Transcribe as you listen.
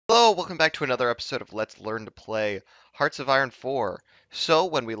Hello, welcome back to another episode of Let's Learn to Play Hearts of Iron 4. So,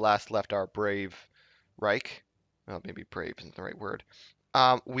 when we last left our brave Reich, well, maybe brave isn't the right word,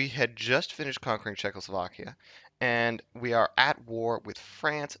 we had just finished conquering Czechoslovakia, and we are at war with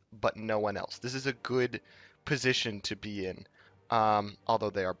France, but no one else. This is a good position to be in, although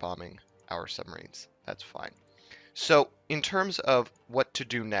they are bombing our submarines. That's fine. So, in terms of what to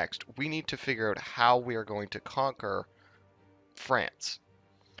do next, we need to figure out how we are going to conquer France.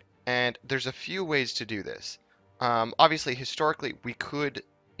 And there's a few ways to do this. Obviously, historically, we could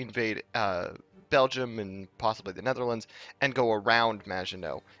invade Belgium and possibly the Netherlands and go around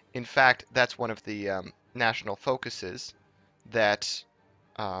Maginot. In fact, that's one of the national focuses that.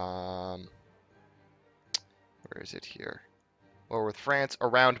 Um, where is it here? Or with France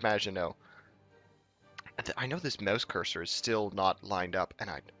around Maginot. I know this mouse cursor is still not lined up, and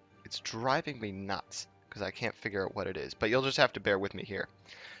it's driving me nuts because I can't figure out what it is. But you'll just have to bear with me here.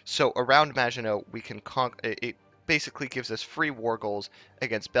 So around Maginot, we can it basically gives us free war goals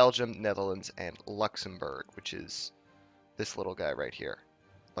against Belgium, Netherlands, and Luxembourg, which is this little guy right here,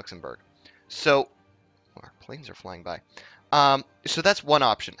 Luxembourg. So our planes are flying by. So that's one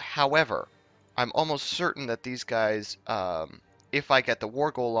option. However, I'm almost certain that these guys, if I get the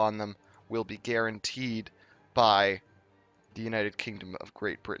war goal on them, will be guaranteed by the United Kingdom of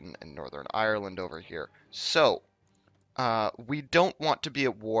Great Britain and Northern Ireland over here. So we don't want to be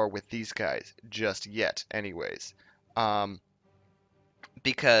at war with these guys just yet, anyways, um,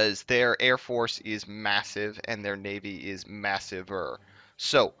 because their air force is massive and their navy is massiver.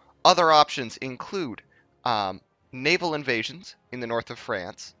 So, other options include um, naval invasions in the north of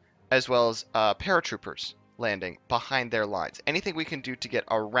France, as well as paratroopers landing behind their lines. Anything we can do to get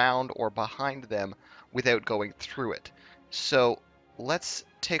around or behind them without going through it. So, let's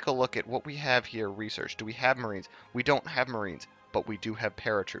take a look at what we have here. Research. Do we have Marines? We don't have Marines, but we do have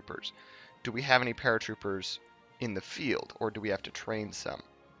paratroopers. Do we have any paratroopers in the field, or do we have to train some?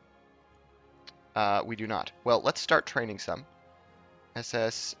 We do not. Well, let's start training some.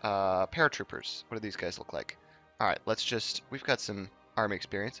 SS paratroopers. What do these guys look like? All right, let's just. We've got some army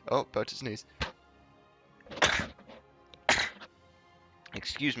experience. Oh, about to sneeze.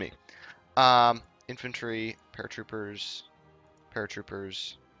 Excuse me. Infantry, paratroopers,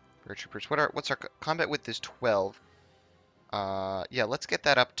 paratroopers, paratroopers. What's our combat width is 12. Yeah, let's get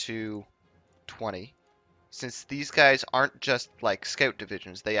that up to 20. Since these guys aren't just like scout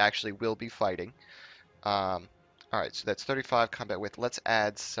divisions, they actually will be fighting. All right, so that's 35 combat width. Let's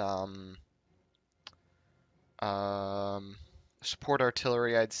add some support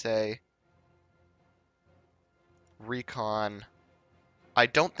artillery, I'd say. Recon. I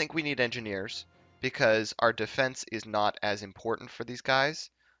don't think we need engineers because our defense is not as important for these guys.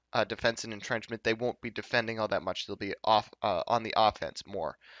 Defense and entrenchment, they won't be defending all that much. They'll be off on the offense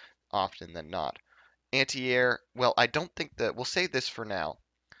more often than not. Anti-air, well, I don't think that we'll save this for now,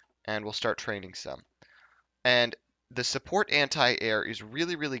 and we'll start training some. And the support anti-air is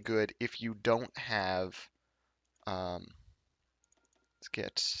really, really good if you don't have. Let's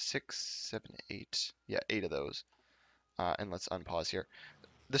get 6, 7, 8. Yeah, 8 of those. And let's unpause here.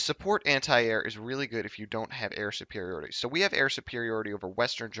 The support anti-air is really good if you don't have air superiority. So we have air superiority over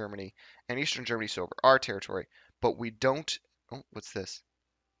Western Germany and Eastern Germany, so over our territory, but we don't. Oh, what's this?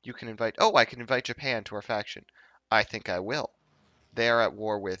 You can invite. Oh, I can invite Japan to our faction. I think I will. They are at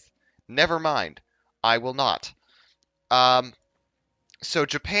war with. Never mind. I will not. Um, so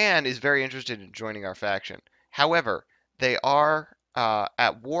Japan is very interested in joining our faction. However, they are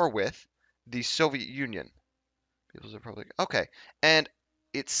at war with the Soviet Union. People's Republic. Okay. And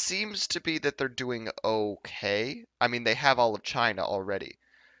it seems to be that they're doing okay. I mean, they have all of China already.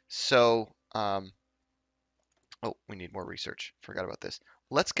 So, oh, we need more research. Forgot about this.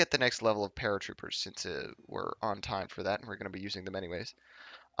 Let's get the next level of paratroopers since we're on time for that and we're going to be using them anyways.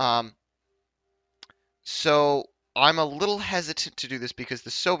 Um, so I'm a little hesitant to do this because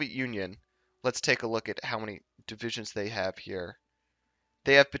the Soviet Union, let's take a look at how many divisions they have here.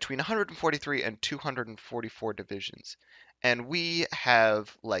 They have between 143 and 244 divisions, and we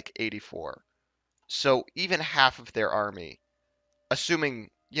have like 84. So even half of their army, assuming,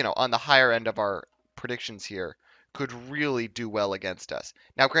 on the higher end of our predictions here, could really do well against us.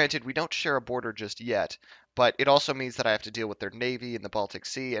 Now, granted, we don't share a border just yet, but it also means that I have to deal with their navy in the Baltic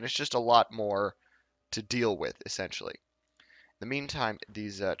Sea, and it's just a lot more to deal with, essentially. In the meantime,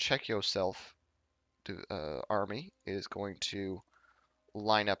 these Czechio self army is going to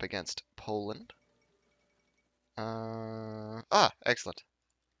line up against Poland. Excellent.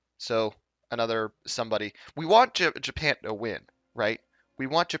 So another somebody. We want Japan to win, right? We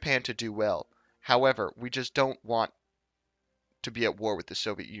want Japan to do well. However, we just don't want to be at war with the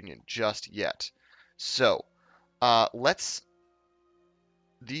Soviet Union just yet. So, let's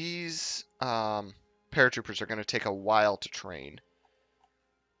these paratroopers are going to take a while to train.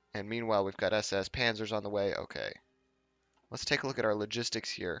 And meanwhile, we've got SS Panzers on the way. Okay. Let's take a look at our logistics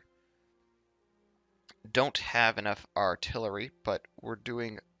here. Don't have enough artillery, but we're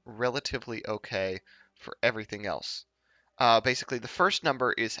doing relatively okay for everything else. Basically, the first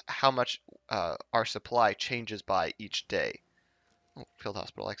number is how much our supply changes by each day. Oh, field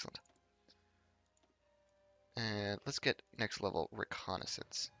hospital, excellent. And let's get next level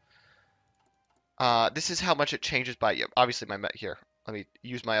reconnaissance. This is how much it changes by, obviously here. Let me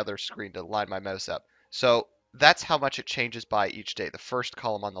use my other screen to line my mouse up. So that's how much it changes by each day, the first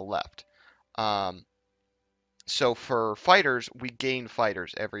column on the left. So for fighters, we gain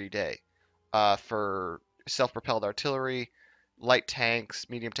fighters every day. For self-propelled artillery, light tanks,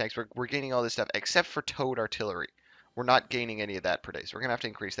 medium tanks, we're gaining all this stuff, except for towed artillery. We're not gaining any of that per day, so we're going to have to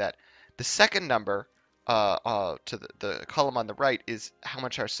increase that. The second number to the column on the right is how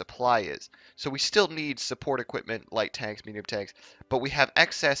much our supply is. So we still need support equipment, light tanks, medium tanks, but we have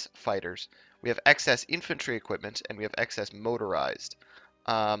excess fighters, we have excess infantry equipment, and we have excess motorized.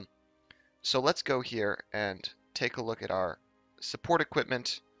 So let's go here and take a look at our support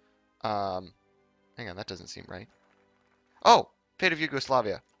equipment. Hang on, that doesn't seem right. Oh, fate of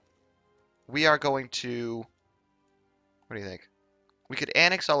Yugoslavia. We are going to... What do you think? We could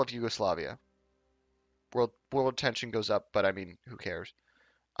annex all of Yugoslavia. World tension goes up, but I mean, who cares?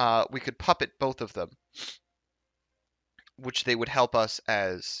 We could puppet both of them, which they would help us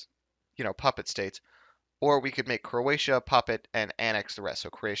as, puppet states. Or we could make Croatia a puppet and annex the rest. So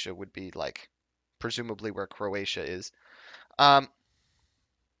Croatia would be like, presumably where Croatia is. And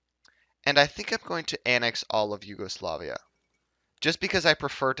I think I'm going to annex all of Yugoslavia, just because I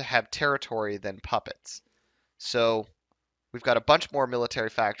prefer to have territory than puppets. So we've got a bunch more military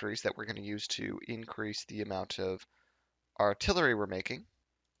factories that we're going to use to increase the amount of artillery we're making.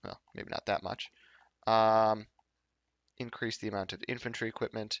 Well, maybe not that much. Increase the amount of infantry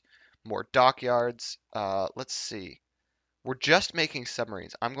equipment, more dockyards. Let's see. We're just making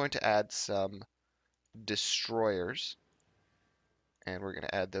submarines. I'm going to add some destroyers, and we're going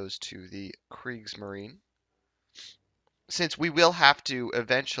to add those to the Kriegsmarine. Since we will have to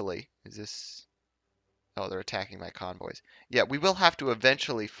eventually, is this... Oh, they're attacking my convoys. Yeah, we will have to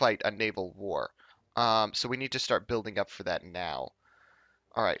eventually fight a naval war. So we need to start building up for that now.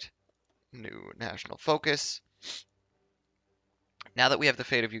 All right, new national focus. Now that we have the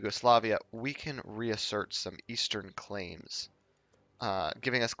fate of Yugoslavia, we can reassert some Eastern claims,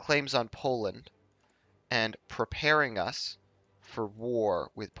 giving us claims on Poland and preparing us for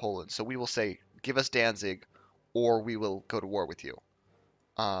war with Poland. So we will say, give us Danzig, or we will go to war with you.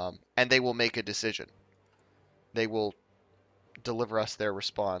 And they will make a decision. They will deliver us their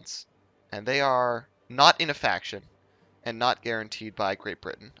response. And they are not in a faction and not guaranteed by Great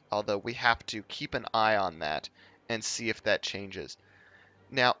Britain, although we have to keep an eye on that and see if that changes.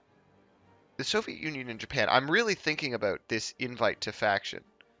 Now, the Soviet Union and Japan, I'm really thinking about this invite to faction.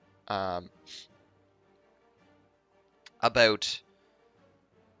 About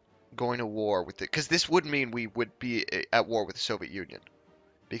going to war with it, because this would mean we would be at war with the Soviet Union,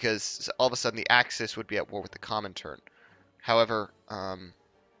 because all of a sudden the Axis would be at war with the Comintern. However, how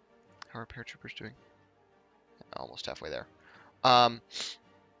are paratroopers doing? Almost halfway there.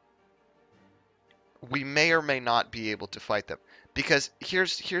 We may or may not be able to fight them, because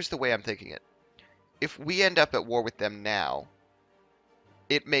here's the way I'm thinking it. If we end up at war with them now,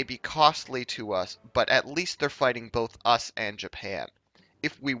 it may be costly to us, but at least they're fighting both us and Japan.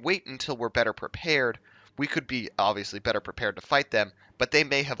 If we wait until we're better prepared, we could be obviously better prepared to fight them, but they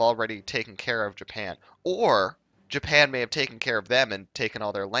may have already taken care of Japan. Or Japan may have taken care of them and taken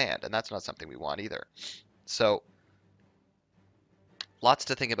all their land, and that's not something we want either. So, lots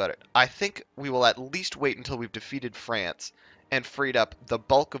to think about it. I think we will at least wait until we've defeated France and freed up the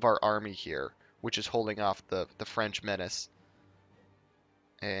bulk of our army here, which is holding off the French menace.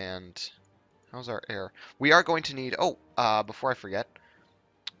 And how's our air? We are going to need, before I forget,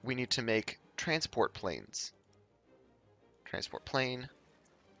 we need to make transport planes. Transport plane.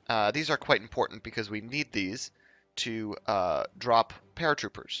 These are quite important because we need these to drop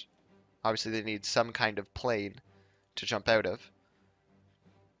paratroopers. Obviously, they need some kind of plane to jump out of.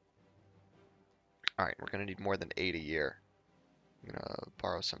 Alright, we're going to need more than 8 a year. I'm going to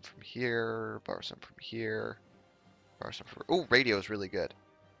borrow some from here, borrow some from here, borrow some from... Oh, radio is really good.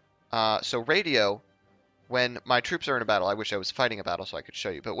 So radio, when my troops are in a battle, I wish I was fighting a battle so I could show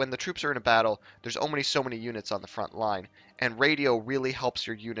you, but when the troops are in a battle, there's only so many units on the front line, and radio really helps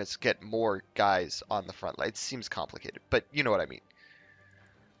your units get more guys on the front line. It seems complicated, but you know what I mean.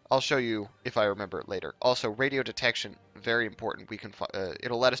 I'll show you if I remember it later. Also, radio detection, very important.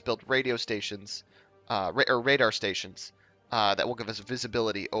 It'll let us build radio stations, or radar stations, that will give us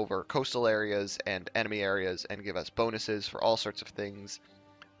visibility over coastal areas and enemy areas and give us bonuses for all sorts of things,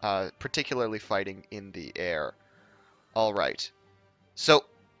 particularly fighting in the air. All right. So,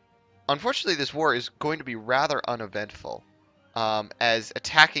 unfortunately, this war is going to be rather uneventful, as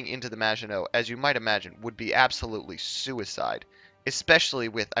attacking into the Maginot, as you might imagine, would be absolutely suicide. Especially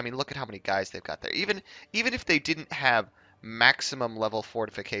with, I mean, look at how many guys they've got there. Even if they didn't have maximum level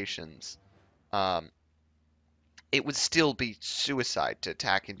fortifications, um, it would still be suicide to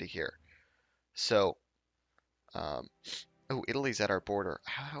attack into here. So, um, oh, Italy's at our border.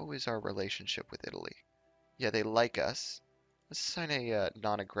 How is our relationship with Italy? Yeah, they like us. Let's sign a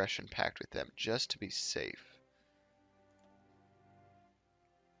non-aggression pact with them just to be safe.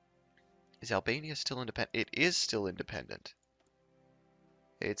 Is Albania still independent? It is still independent.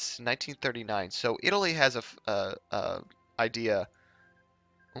 It's 1939, so Italy has a idea.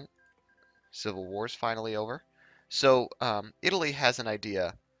 Oh, Civil War's finally over. So Italy has an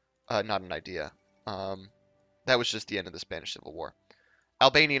idea, not an idea. Um, that was just the end of the Spanish Civil War.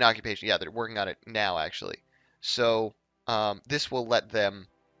 Albanian occupation, yeah, they're working on it now actually. So this will let them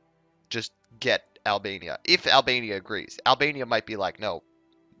just get Albania if Albania agrees. Albania might be like, no,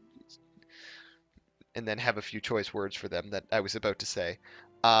 and then have a few choice words for them that I was about to say.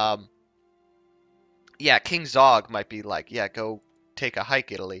 Um, yeah, King Zog might be like, yeah, go take a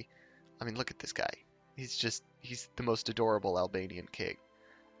hike, Italy. I mean, look at this guy. He's the most adorable Albanian king.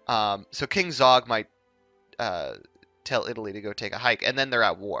 So King Zog might uh, tell Italy to go take a hike, and then they're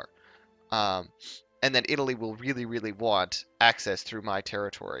at war. Um, and then Italy will really, really want access through my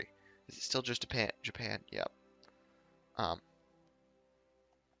territory. Is it still just Japan? Japan? Yep. Um,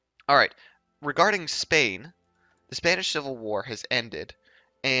 all right. Regarding Spain, the Spanish Civil War has ended,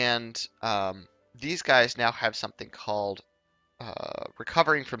 and these guys now have something called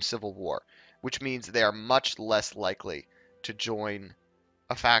recovering from civil war, which means they are much less likely to join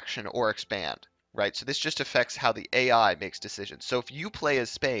a faction or expand, right? So this just affects how the AI makes decisions. So if you play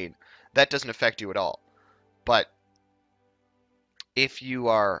as Spain, that doesn't affect you at all. But if you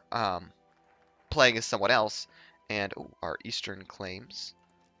are playing as someone else, and our Eastern claims,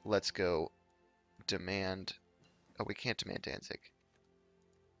 let's go demand. Oh, we can't demand Danzig.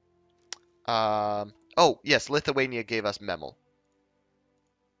 Oh, yes, Lithuania gave us Memel.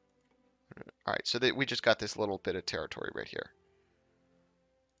 All right, so we just got this little bit of territory right here.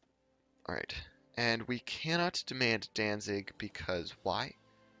 All right, and we cannot demand Danzig because why?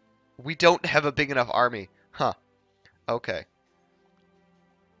 We don't have a big enough army. Huh. Okay.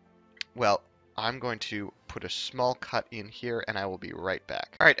 Well, I'm going to put a small cut in here and I will be right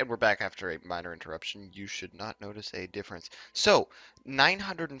back. All right, and we're back after a minor interruption. You should not notice a difference. So,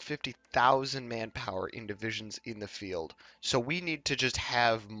 950,000 manpower in divisions in the field. So we need to just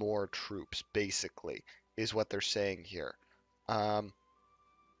have more troops, basically, is what they're saying here. One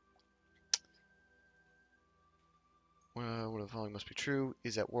of the following must be true.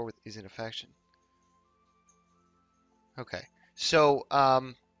 Is at war with, is in a faction. Okay. So,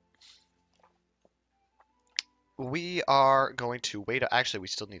 we are going to wait. Actually, we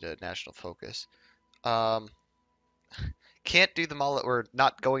still need a national focus. Um, can't do the we're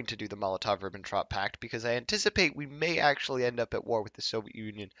not going to do the Molotov-Ribbentrop Pact because I anticipate we may actually end up at war with the Soviet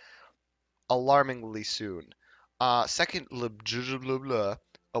Union alarmingly soon. Second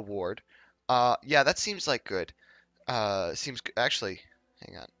award. Yeah, that seems like good. Actually,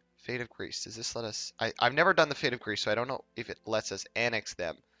 hang on. Fate of Greece. Does this let us? I've never done the Fate of Greece, so I don't know if it lets us annex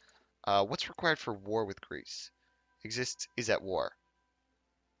them. What's required for war with Greece? Exists is at war.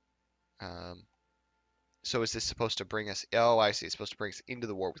 Um, so is this supposed to bring us? Oh, I see. It's supposed to bring us into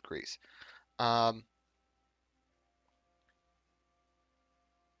the war with Greece. Um,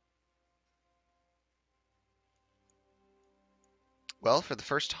 well, for the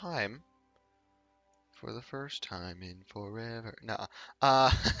first time in forever. No,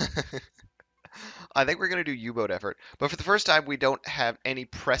 I think we're going to do U-boat effort. But for the first time, we don't have any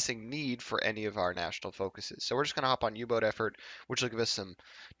pressing need for any of our national focuses. So we're just going to hop on U-boat effort, which will give us some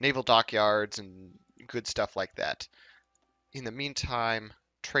naval dockyards and good stuff like that. In the meantime,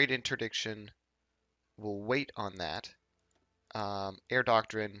 trade interdiction, we'll wait on that. Air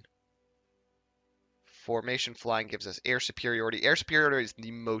doctrine, formation flying gives us air superiority. Air superiority is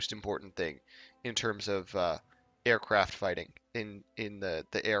the most important thing in terms of aircraft fighting in the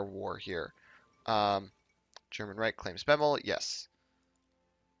air war here. Um, German right claims Bemmel. Yes,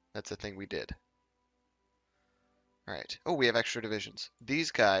 that's a thing we did. All right. Oh, we have extra divisions.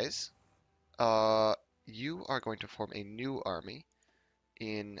 These guys, you are going to form a new army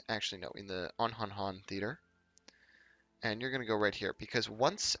actually no, in the Onhanhan Theater. And you're going to go right here because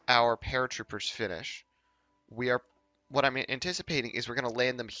once our paratroopers finish, what I'm anticipating is we're going to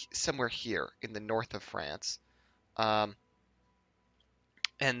land them somewhere here in the north of France. Um,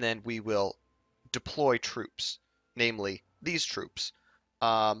 and then we will deploy troops, namely these troops,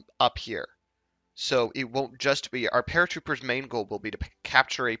 up here. So it won't just be our paratroopers' main goal will be to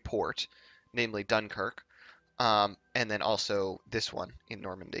capture a port, namely Dunkirk, and then also this one in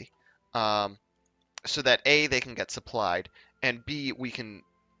Normandy, so that A, they can get supplied, and B, we can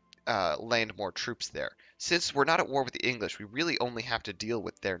land more troops there. Since we're not at war with the English, we really only have to deal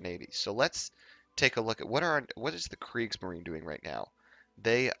with their navy. So let's take a look at what is the Kriegsmarine doing right now?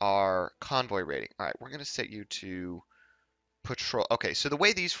 They are convoy raiding. All right, we're going to set you to patrol. Okay, so the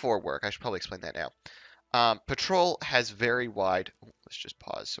way these four work, I should probably explain that now. Patrol has very wide. Oh, let's just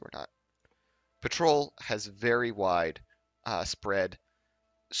pause so we're not. Patrol has very wide spread.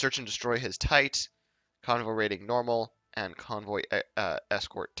 Search and destroy has tight. Convoy rating normal, and convoy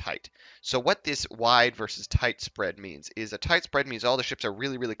escort tight. So what this wide versus tight spread means is a tight spread means all the ships are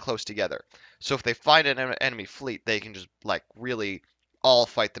really, really close together. So if they find an enemy fleet, they can just like really all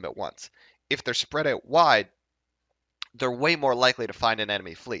fight them at once. If they're spread out wide, they're way more likely to find an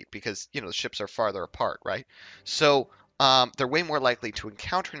enemy fleet because the ships are farther apart, right? So they're way more likely to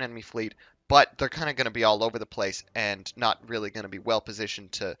encounter an enemy fleet, but they're kind of going to be all over the place and not really going to be well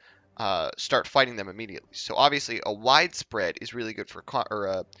positioned to start fighting them immediately. So obviously, a wide spread is really good for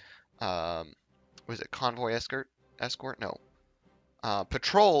was it convoy escort? Escort? No.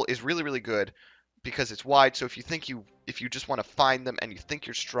 Patrol is really, really good because it's wide. So if you just want to find them and you think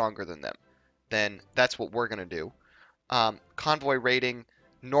you're stronger than them, then that's what we're going to do. Convoy rating,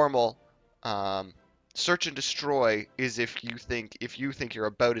 normal. Um, Search and destroy is if you think you're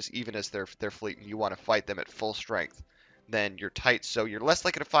about as even as their fleet and you want to fight them at full strength, then you're tight. So you're less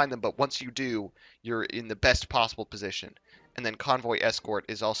likely to find them, but once you do, you're in the best possible position. And then convoy escort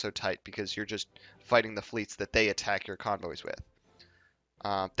is also tight because you're just fighting the fleets that they attack your convoys with.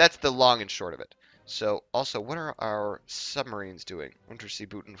 That's the long and short of it. So also, what are our submarines doing?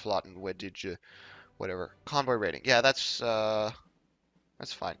 Unterseebootenflotten, whatever. Convoy rating. Yeah, that's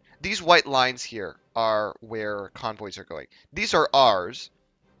fine. These white lines here are where convoys are going. These are ours,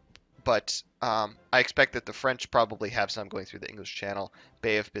 but I expect that the French probably have some going through the English Channel,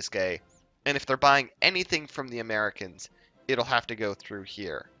 Bay of Biscay, and if they're buying anything from the Americans, it'll have to go through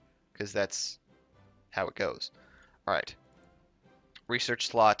here, because that's how it goes. All right. Research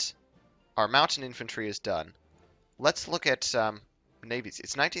slot. Our mountain infantry is done. Let's look at navies.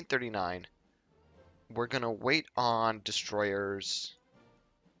 It's 1939. We're gonna wait on destroyers.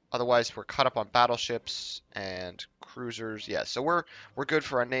 Otherwise, we're caught up on battleships and cruisers. Yeah, so we're good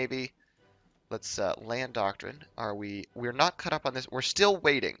for our navy. Let's land doctrine. We're not caught up on this. We're still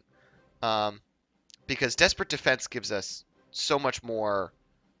waiting, because desperate defense gives us so much more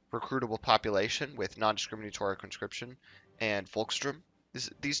recruitable population with non-discriminatory conscription and Volkstrom.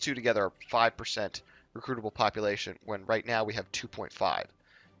 These two together are 5% recruitable population when right now we have 2.5.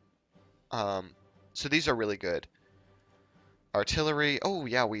 So these are really good. Artillery. Oh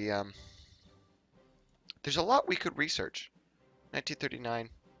yeah, there's a lot we could research. 1939.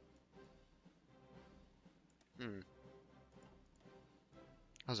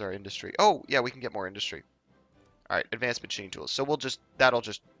 How's our industry? Oh yeah, we can get more industry. All right, advanced machine tools. So that'll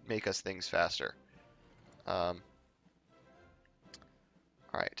just make us things faster. All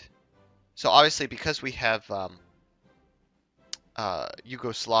right. So obviously, because we have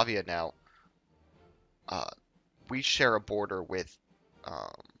Yugoslavia now, uh, we share a border with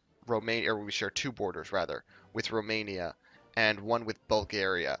um, Romania, or we share two borders rather, with Romania and one with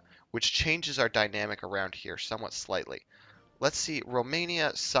Bulgaria, which changes our dynamic around here somewhat slightly. Let's see,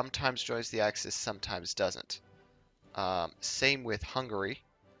 Romania sometimes joins the Axis, sometimes doesn't. Same with Hungary,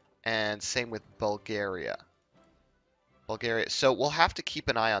 and same with Bulgaria. So we'll have to keep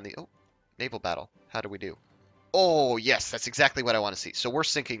an eye on the naval battle. How do we do? Oh, yes, that's exactly what I want to see. So we're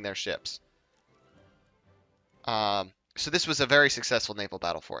sinking their ships. So this was a very successful naval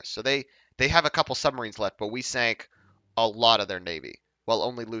battle for us. So they have a couple submarines left, but we sank a lot of their navy while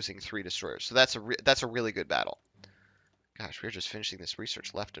only losing 3 destroyers. So that's a really good battle. Gosh, we're just finishing this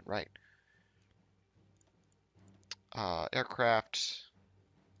research left and right. Aircraft,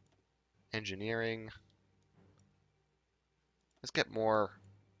 engineering. Let's get more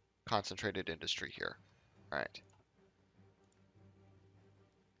concentrated industry here. All right.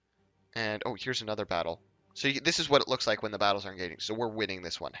 And oh, here's another battle. So this is what it looks like when the battles are engaging. So we're winning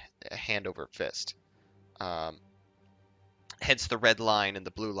this one, hand over fist. Um, Hence the red line and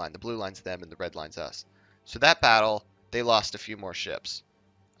the blue line. The blue line's them and the red line's us. So that battle, they lost a few more ships.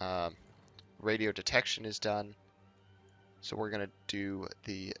 Um, Radio detection is done. So we're going to do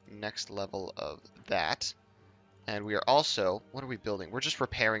the next level of that. And we are also, what are we building? We're just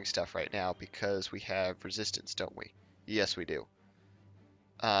repairing stuff right now because we have resistance, don't we? Yes, we do.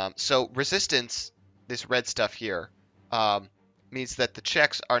 So resistance, this red stuff here, um, means that the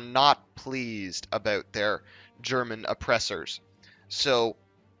Czechs are not pleased about their German oppressors. So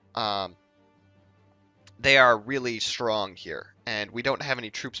um, they are really strong here, and we don't have any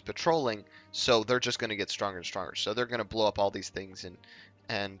troops patrolling, so they're just going to get stronger and stronger. So they're going to blow up all these things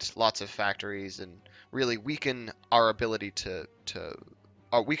and lots of factories and really weaken our ability to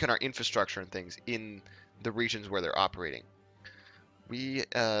weaken our infrastructure and things in the regions where they're operating.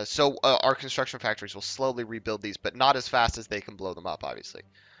 Our construction factories will slowly rebuild these, but not as fast as they can blow them up, obviously.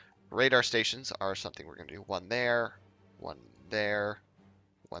 Radar stations are something we're going to do. One there, one there,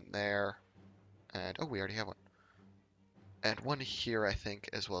 one there, and oh, we already have one. And one here, I think,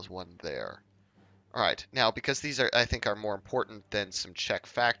 as well as one there. All right, now because these are, I think, are more important than some Czech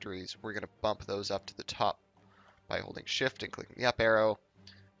factories, we're going to bump those up to the top by holding Shift and clicking the up arrow,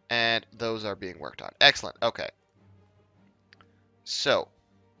 and those are being worked on. Excellent. Okay. So,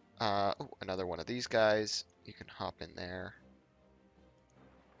 another one of these guys. You can hop in there.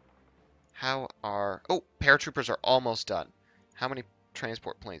 Paratroopers are almost done. How many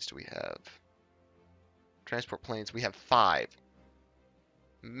transport planes do we have? Transport planes, we have 5.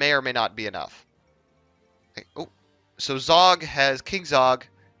 May or may not be enough. Okay. So King Zog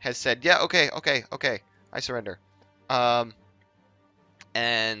has said, yeah, okay, I surrender.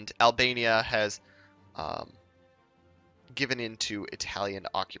 And Albania has given in to Italian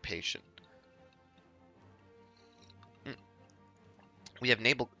occupation. We have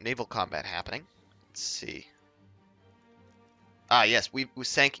naval combat happening. Let's see. Yes, we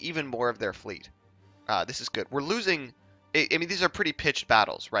sank even more of their fleet. This is good. We're losing. I mean, these are pretty pitched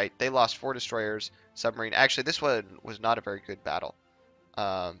battles, right? They lost 4 destroyers, submarine. Actually, this one was not a very good battle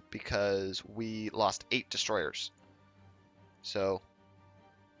because we lost 8 destroyers. So,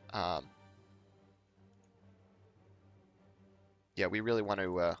 yeah, we really want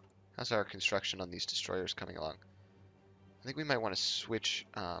to. How's our construction on these destroyers coming along? I think we might want to switch.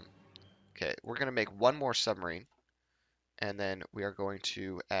 Okay, we're going to make one more submarine, and then we are going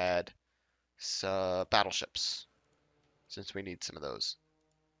to add battleships, since we need some of those.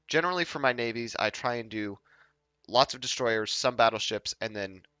 Generally, for my navies, I try and do lots of destroyers, some battleships, and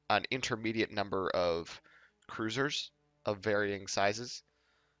then an intermediate number of cruisers of varying sizes.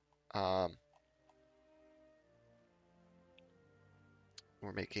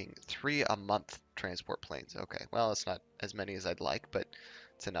 We're making 3 a month transport planes. Okay, well, it's not as many as I'd like, but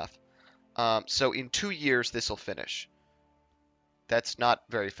it's enough. So in 2 years, this will finish. That's not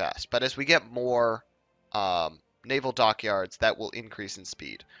very fast, but as we get more naval dockyards, that will increase in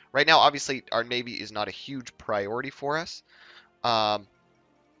speed. Right now, obviously, our navy is not a huge priority for us.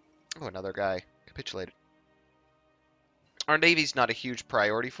 Another guy capitulated. Our navy's not a huge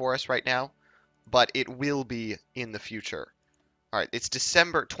priority for us right now, but it will be in the future. All right, it's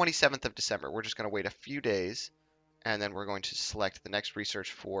December 27th of December. We're just going to wait a few days, and then we're going to select the next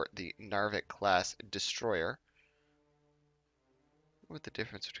research for the Narvik class destroyer. What the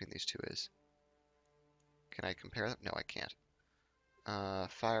difference between these two is? Can I compare them? No, I can't.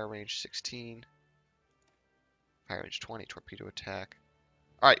 Fire range 16, fire range 20, torpedo attack.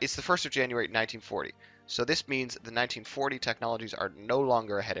 All right, it's the 1st of January 1940. So this means the 1940 technologies are no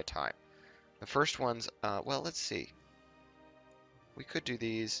longer ahead of time. The first ones, well, let's see. We could do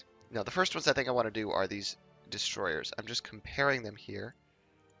these. No, the first ones I think I want to do are these destroyers. I'm just comparing them here.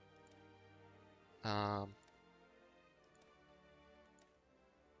 I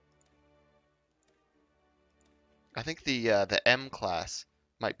think the M class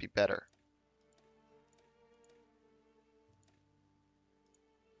might be better.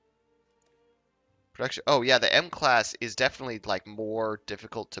 Production. Oh yeah, the M class is definitely like more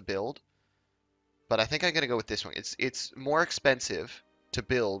difficult to build. But I think I'm gonna go with this one. It's more expensive to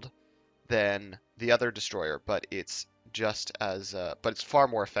build than the other destroyer, but it's just as but it's far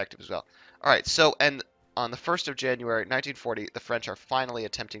more effective as well. All right, so and on the 1st of January 1940, the French are finally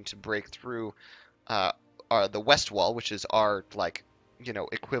attempting to break through the West Wall, which is our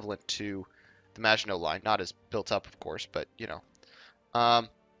equivalent to the Maginot Line, not as built up, of course, but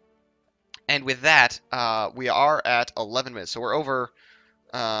and with that, we are at 11 minutes, so we're over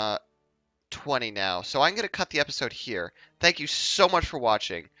 20 now. So I'm going to cut the episode here. Thank you so much for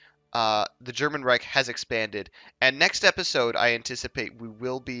watching. the German Reich has expanded. And next episode, I anticipate we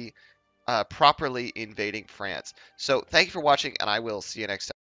will be properly invading France. So thank you for watching, and I will see you next time.